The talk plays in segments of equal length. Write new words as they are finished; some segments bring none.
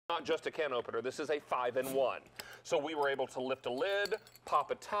not just a can opener, this is a 5-in-1. So we were able to lift a lid, pop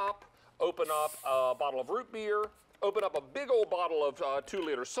a top, open up a bottle of root beer, open up a big old bottle of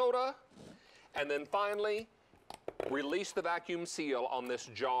 2-liter soda, and then finally release the vacuum seal on this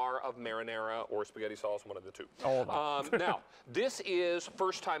jar of marinara or spaghetti sauce, one of the two. All of them. Now, this is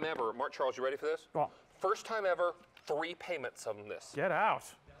first time ever. Mark Charles, you ready for this? Well, first time ever, 3 payments on this. Get out.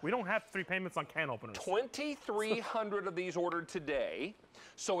 We don't have 3 payments on can openers. 2,300 of these ordered today.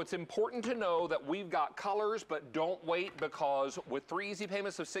 So it's important to know that we've got colors, but don't wait, because with 3 easy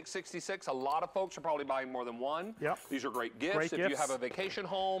payments of $666, a lot of folks are probably buying more than one. Yep. These are great gifts. If you have a vacation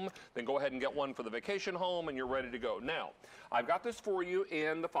home, then go ahead and get one for the vacation home and you're ready to go. Now, I've got this for you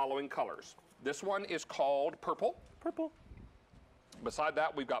in the following colors. This one is called purple. Purple. Beside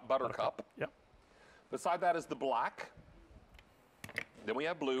that, we've got buttercup. Yep. Beside that is the black. Then we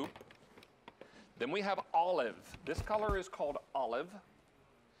have blue. Then we have olive. This color is called olive.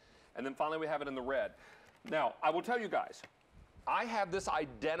 And then finally we have it in the red. Now, I will tell you guys, I have this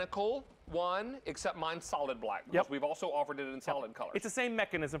identical one, except mine's solid black, because we've also offered it in solid colors. It's the same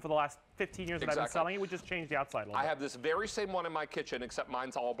mechanism for the last 15 years that I've been selling it. We just changed the outside a little bit. I have this very same one in my kitchen, except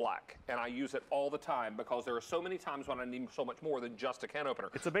mine's all black, and I use it all the time because there are so many times when I need so much more than just a can opener.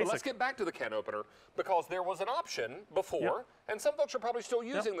 It's a basic. But let's get back to the can opener, because there was an option before, and some folks are probably still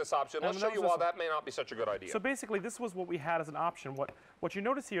using this option. Let's show you why that may not be such a good idea. So basically, this was what we had as an option. What you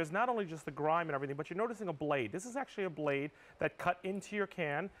notice here is not only just the grime and everything, but you're noticing a blade. This is actually a blade that cut into your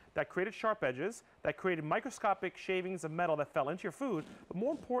can, that created sharp edges, that created microscopic shavings of metal that fell into your food, but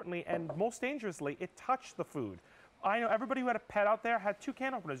more importantly and most dangerously, it touched the food. I know everybody who had a pet out there had 2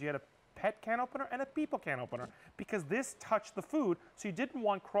 can openers. You had a pet can opener and a people can opener, because this touched the food, so you didn't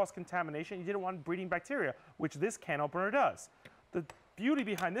want cross-contamination, you didn't want breeding bacteria, which this can opener does. The beauty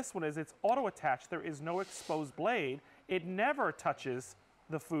behind this one is it's auto-attached. There is no exposed blade. It never touches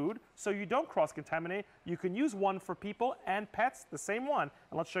the food, so you don't cross-contaminate. You can use one for people and pets, the same one,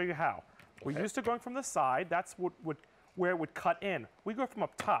 and let's show you how. We're used to going from the side. That's where it would cut in. We go from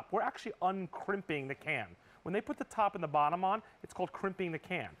up top. We're actually uncrimping the can. When they put the top and the bottom on, it's called crimping the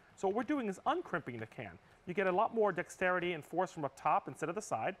can. So what we're doing is uncrimping the can. You get a lot more dexterity and force from up top instead of the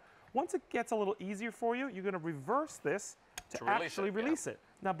side. Once it gets a little easier for you, you're going to reverse this to actually release it.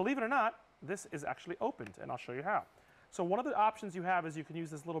 Now, believe it or not, this is actually opened, and I'll show you how. So one of the options you have is you can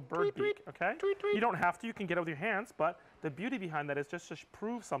use this little bird beak, okay? You don't have to, you can get it with your hands, but the beauty behind that is just to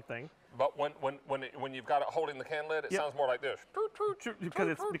prove something. But when you've got it holding the can lid, it sounds more like this.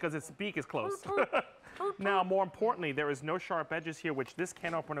 Because its beak is closed. Now, more importantly, there is no sharp edges here, which this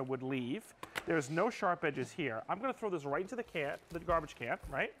can opener would leave. There's no sharp edges here. I'm going to throw this right into the garbage can,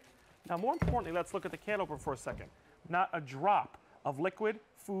 right? Now, more importantly, let's look at the can opener for a second. Not a drop of liquid,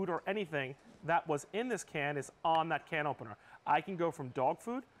 food, or anything that was in this can is on that can opener. I can go from dog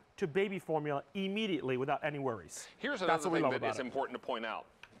food to baby formula immediately without any worries. Here's another thing that is important to point out.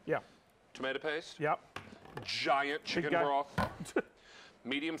 Yeah. Tomato paste. Yep. Giant chicken broth.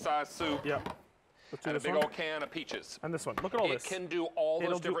 Medium-sized soup. Yep. And a big old can of peaches. And this one. Look at all this. It can do all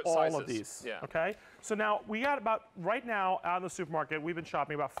those different sizes. sizes. All of these. Yeah. Okay. So now we got about, right now out in the supermarket, we've been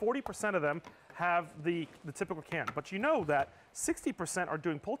shopping, about 40% of them have the typical can. But you know that 60% are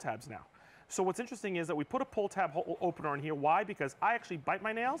doing pull tabs now. So what's interesting is that we put a pull tab opener in here. Why? Because I actually bite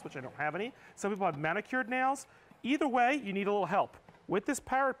my nails, which I don't have any. Some people have manicured nails. Either way, you need a little help. With this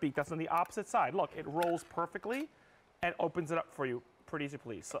parrot beak that's on the opposite side, look, it rolls perfectly and opens it up for you pretty easy,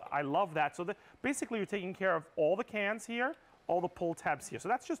 please. So I love that. So basically you're taking care of all the cans here, all the pull tabs here. So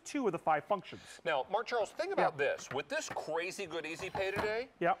that's just 2 of the 5 functions. Now, Mark Charles, think about this. With this crazy good Easy Pay today,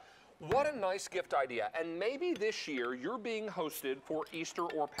 what a nice gift idea. And maybe this year you're being hosted for Easter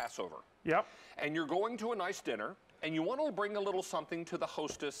or Passover. Yep. And you're going to a nice dinner, and you want to bring a little something to the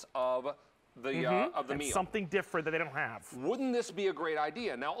hostess of the meal. Something different that they don't have. Wouldn't this be a great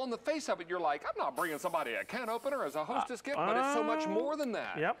idea? Now, on the face of it, you're like, I'm not bringing somebody a can opener as a hostess gift, but it's so much more than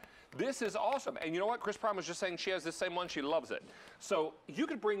that. Yep. This is awesome. And you know what? Chris Prime was just saying she has this same one. She loves it. So you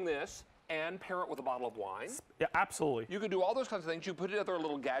could bring this and pair it with a bottle of wine. Yeah, absolutely. You could do all those kinds of things. You put it together a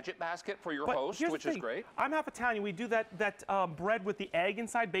little gadget basket for your host, which is great. I'm half Italian. We do that bread with the egg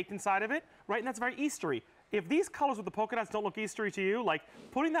inside, baked inside of it, right? And that's very Eastery. If these colors with the polka dots don't look Eastery to you, like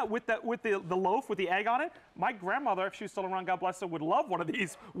putting that with the loaf with the egg on it, my grandmother, if she was still around, God bless her, would love one of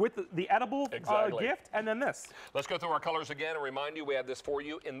these with the edible gift, and then this. Let's go through our colors again and remind you we have this for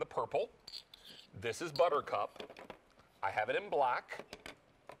you in the purple. This is buttercup. I have it in black.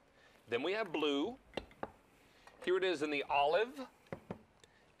 Then we have blue. Here it is in the olive.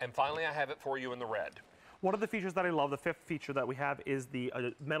 And finally, I have it for you in the red. One of the features that I love, the fifth feature that we have, is the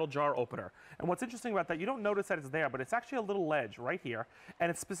metal jar opener. And what's interesting about that, you don't notice that it's there, but it's actually a little ledge right here. And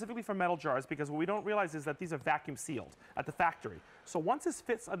it's specifically for metal jars because what we don't realize is that these are vacuum sealed at the factory. So once this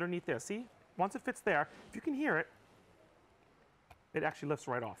fits underneath there, see? Once it fits there, if you can hear it, it actually lifts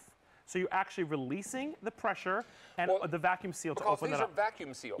right off. So you're actually releasing the pressure and the vacuum seal to open these that are up.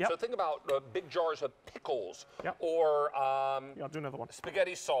 vacuum sealed. Yep. So think about big jars of pickles Yep. or Yeah, I'll do another one.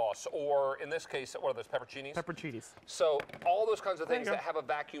 spaghetti sauce, or in this case, what are those, pepperoncinis? Pepperoncinis. So all those kinds of There you things go. that have a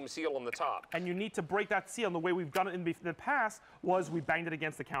vacuum seal on the top. And you need to break that seal. And the way we've done it in the past was we banged it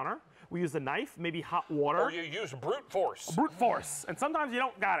against the counter. We used a knife, maybe hot water. Or you use brute force. Brute force. And sometimes you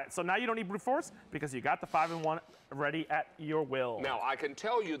don't got it. So now you don't need brute force because you got the 5-in-1 ready at your will. Now, I can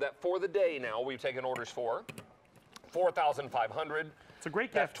tell you that for the day now, we've taken orders for 4,500. It's a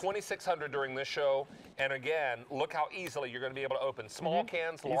great That's gift. 2,600 during this show. And again, look how easily you're going to be able to open small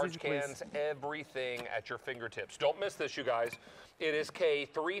cans, Easy large as you please. cans, everything at your fingertips. Don't miss this, you guys. It is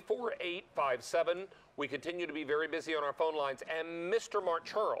K34857. We continue to be very busy on our phone lines. And Mr. Mark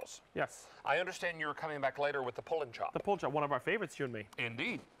Charles, Yes. I understand you're coming back later with the pull and chop. The pull job, one of our favorites, you and me.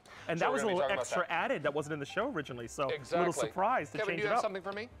 Indeed. And So that we're was a gonna be little talking about extra that. added that wasn't in the show originally. So Exactly. a little surprise to Kevin, change do you it have up. something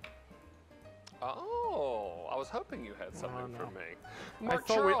for me? Oh, I was hoping you had something for no. me. I Mark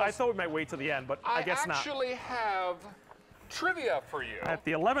thought Charles, we might wait till the end, but I guess not. actually have trivia for you. At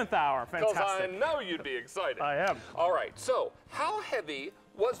the 11th hour, Because I fantastic. know you'd be excited. I am. All right, so how heavy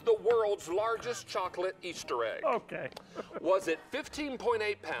was the world's largest chocolate Easter egg? Okay. Was it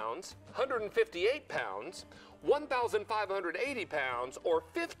 15.8 pounds, 158 pounds, 1,580 pounds, or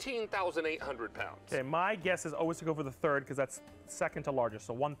 15,800 pounds? Okay, my guess is always to go for the third because that's second to largest,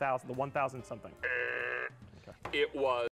 so 1,000, the 1,000 something. It was